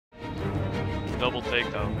double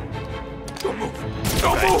takedown. Don't move!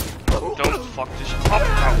 Don't move! Don't fuck this up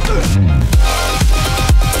now.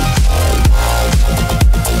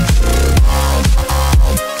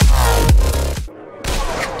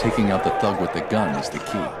 Taking out the thug with the gun is the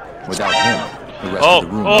key. Without him, the rest of the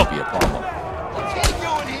room won't be a problem. What's he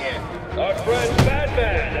doing here? Our friend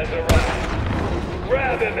Batman has arrived.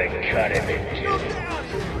 Grab him and cut him in two. Go down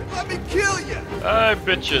here! Let me kill you! Hey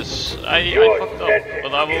bitches, I fucked up,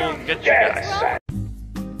 but I will get you guys.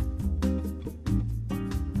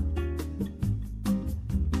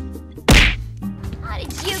 How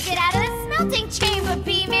did you get out of the smelting chamber,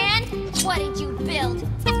 B-Man? What did you build?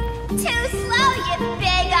 Too slow, you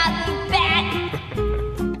big ugly bat!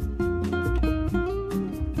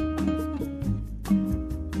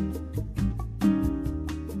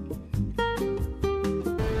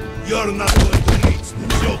 You're not going to reach the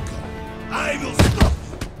Joker. I will stop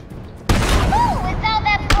you. Ooh, with all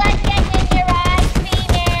that blood getting in your eyes,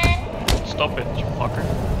 B-Man! Stop it, you fucker.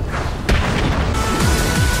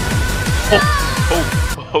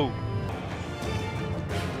 Oh.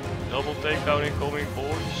 Double takedown incoming,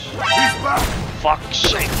 boys. He's back. Fuck's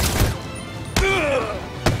sake.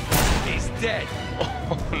 He's dead.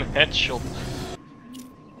 Oh, an headshot.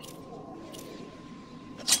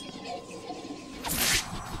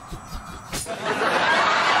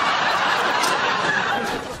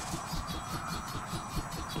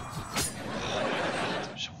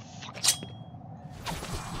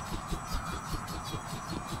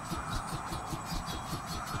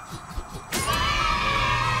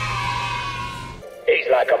 He's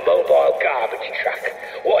like a mobile garbage truck.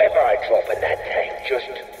 Whatever I drop in that tank just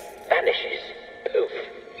vanishes. Poof.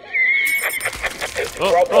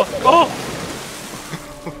 Oh!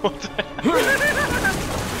 What the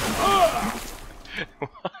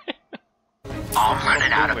I'm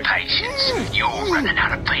running out of patience. You're running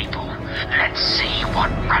out of people. Let's see what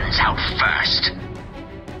runs out first.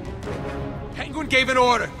 Penguin gave an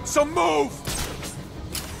order, so move!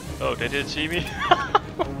 Oh, they didn't see me?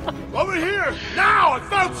 Over here! Now! I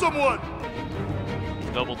found someone!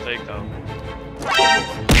 Double takedown.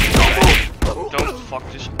 Don't fuck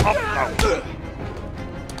this up now.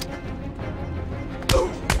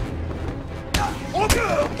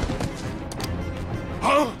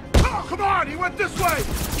 Huh? Oh, come on! He went this way!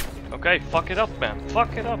 Okay, fuck it up, man.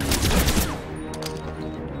 Fuck it up.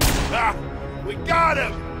 Ah! We got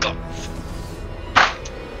him!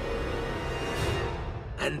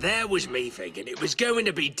 And there was me thinking it was going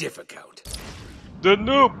to be difficult. The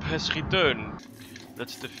noob has returned.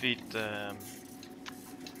 Let's defeat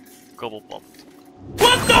Cobblepot.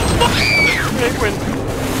 What the fuck? Penguin.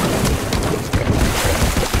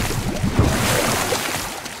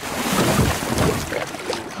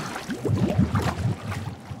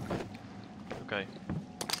 Okay.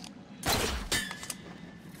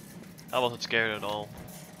 I wasn't scared at all.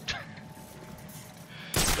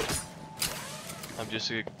 I'm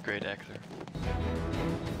just a great actor.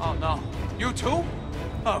 Oh no, you too?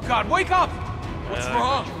 Oh God, wake up! What's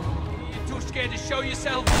wrong? You too scared to show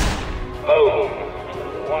yourself? Boom.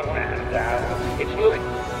 One man down. It's moving.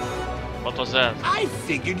 What was that? I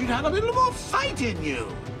figured you'd have a little more fight in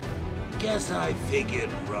you. Guess I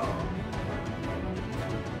figured wrong.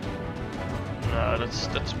 No, that's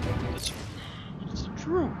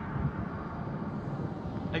true.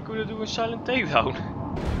 I couldn't do a silent takedown.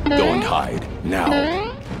 Don't hide, now.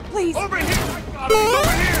 Please! Over here! I got him! He's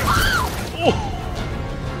over here! Oh!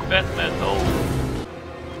 Batman, no.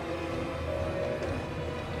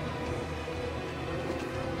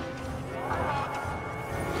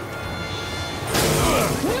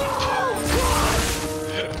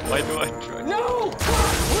 Why do I try? No!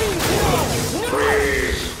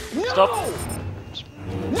 Please! No! Stop!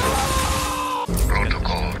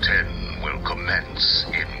 Protocol 10 will commence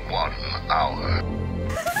in 1 hour.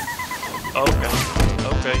 Okay.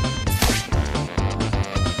 Okay.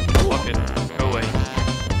 Fuck it. Go away.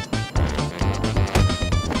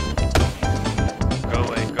 Go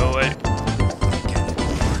away. Go away.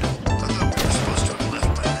 I thought we were supposed to have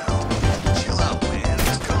left by now. Chill out, man.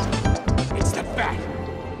 Let's go. It's the bat!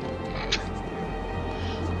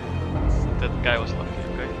 That guy was lucky,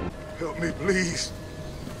 okay? Help me, please.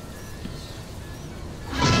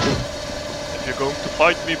 If you're going to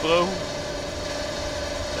fight me, bro,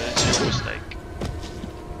 then it's your mistake.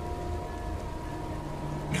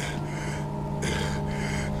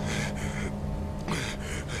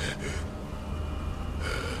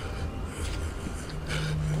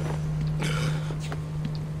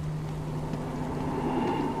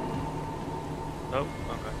 No?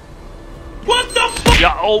 Okay. What the fuck?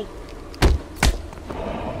 Yeah, oh!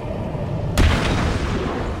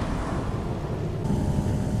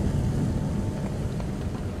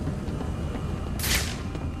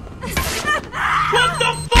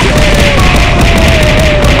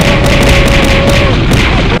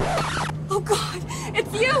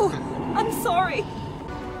 I'm sorry.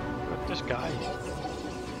 Look, this guy.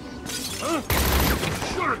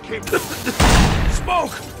 Sure came.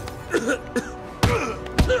 Smoke.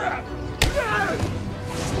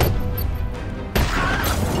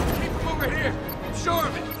 Keep him over here. I'm sure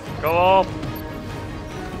of it. Go on.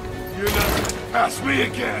 You never pass me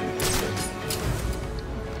again.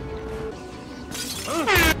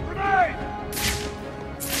 Grenade!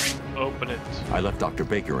 Open it. I left Dr.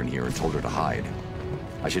 Baker in here and told her to hide.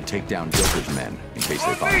 I should take down Joker's men in case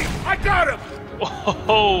they On find me! him. I got him!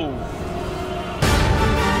 Whoa!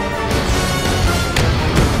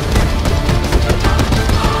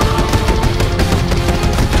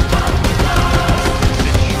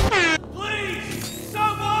 Please,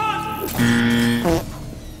 someone!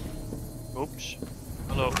 Oops.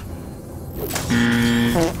 Hello.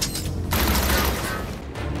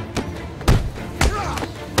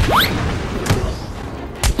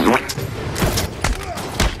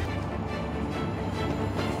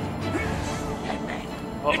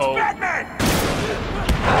 Uh-oh. Batman!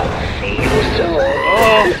 See you soon.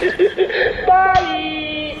 Oh!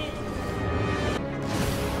 Bye!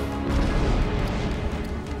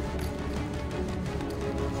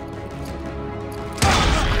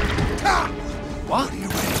 What are you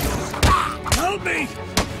waiting for? Help me!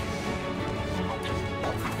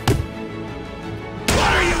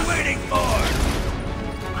 What are you waiting for?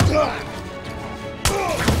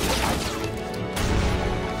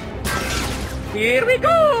 Here we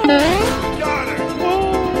go!